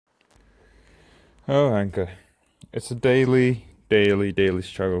Oh, Anchor. It's a daily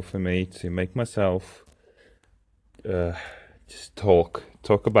struggle for me to make myself uh, just talk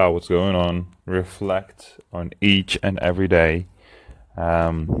about what's going on, reflect on each and every day.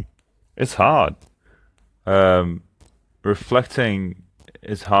 Um, it's hard. Um, Reflecting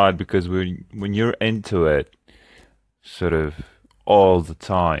is hard because when you're into it, sort of all the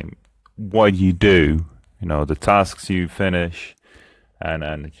time, what you do, the tasks you finish,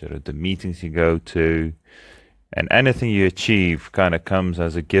 and sort of the meetings you go to, and anything you achieve kind of comes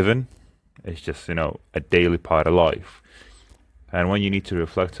as a given. It's just, a daily part of life. And when you need to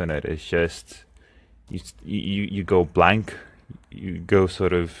reflect on it, it's just you go blank. You go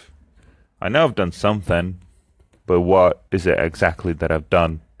sort of, I know I've done something, but what is it exactly that I've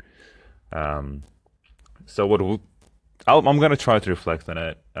done? Um, so I'm going to try to reflect on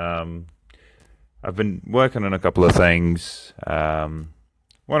it. I've been working on a couple of things.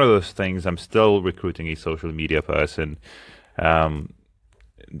 One of those things, I'm still recruiting a social media person. Um,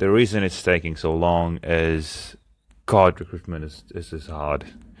 the reason it's taking so long is, God, recruitment is hard.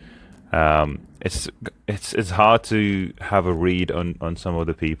 It's hard to have a read on some of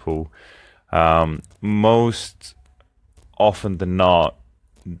the people. Most often than not,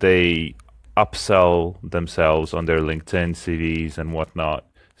 they upsell themselves on their LinkedIn CVs and whatnot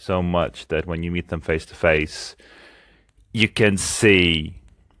so much that when you meet them face to face, you can see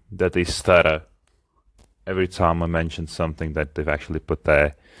that they stutter every time I mention something that they've actually put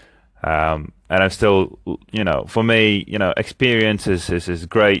there. And I'm still, for me, experience is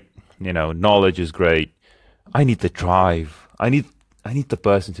great. Knowledge is great. I need the drive. I need the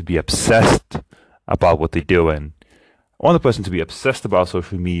person to be obsessed about what they're doing. I want the person to be obsessed about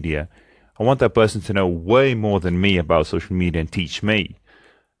social media. I want that person to know way more than me about social media and teach me.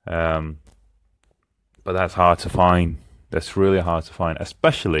 Um, but that's hard to find. That's really hard to find,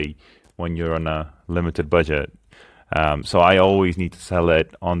 especially when you're on a limited budget. So I always need to sell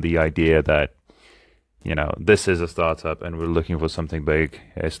it on the idea that this is a startup and we're looking for something big.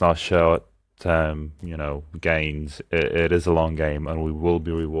 It's not short term, gains. It is a long game and we will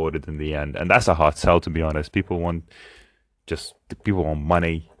be rewarded in the end. And that's a hard sell, to be honest. Just people want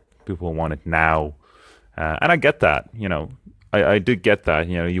money. People want it now. And I get that, I do get that.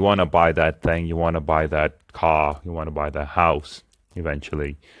 You want to buy that thing, you want to buy that car, you want to buy that house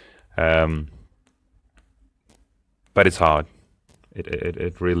eventually. Um, but it's hard.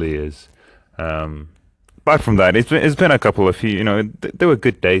 It really is. Um, Apart from that, it's been a couple of few. There were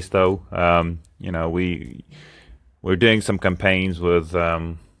good days though. We're doing some campaigns with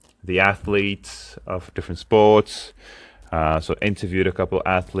the athletes of different sports. So interviewed a couple of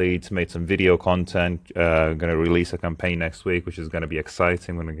athletes, made some video content. Going to release a campaign next week, which is going to be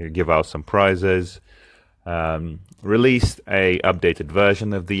exciting. We're going to give out some prizes. Released a updated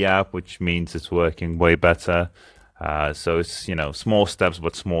version of the app, which means it's working way better. So it's small steps,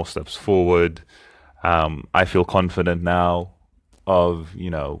 but small steps forward. I feel confident now of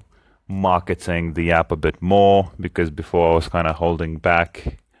marketing the app a bit more because before I was kind of holding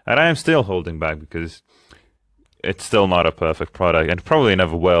back, and I am still holding back because it's still not a perfect product and probably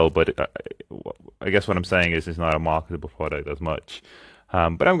never will. But I guess what I'm saying is it's not a marketable product as much.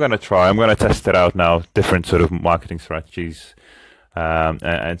 But I'm going to try. I'm going to test it out now, different sort of marketing strategies,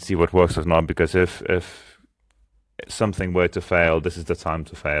 and see what works or not. Because if something were to fail, this is the time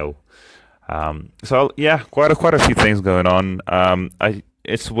to fail. So yeah, quite a few things going on.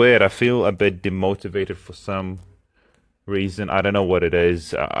 It's weird. I feel a bit demotivated for some reason. I don't know what it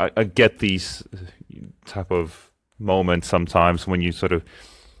is. I get these type of moments sometimes when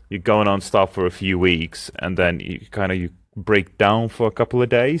you're going on stop for a few weeks and then you break down for a couple of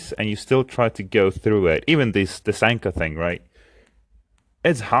days and you still try to go through it. Even this anchor thing, right?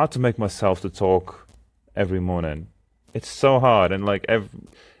 It's hard to make myself to talk every morning. It's so hard, and like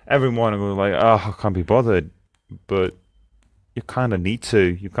every morning we're like, oh, I can't be bothered, but you kind of need to.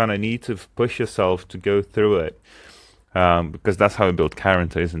 You kind of need to push yourself to go through it, because that's how you build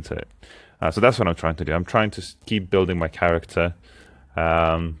character, isn't it? So that's what I'm trying to do. I'm trying to keep building my character.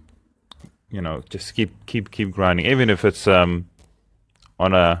 Um, just keep grinding, even if it's on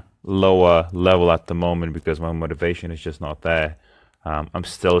a lower level at the moment because my motivation is just not there. I'm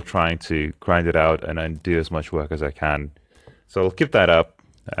still trying to grind it out and then do as much work as I can. So I'll keep that up,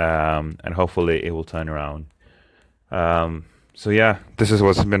 and hopefully it will turn around. So yeah, this is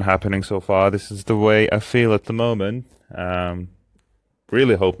what's been happening so far. This is the way I feel at the moment.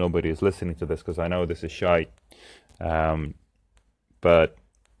 Really hope nobody is listening to this because I know this is shite. Um, but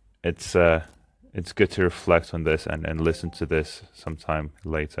it's it's good to reflect on this and listen to this sometime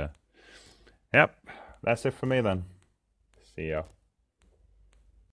later. Yep, that's it for me then. See ya.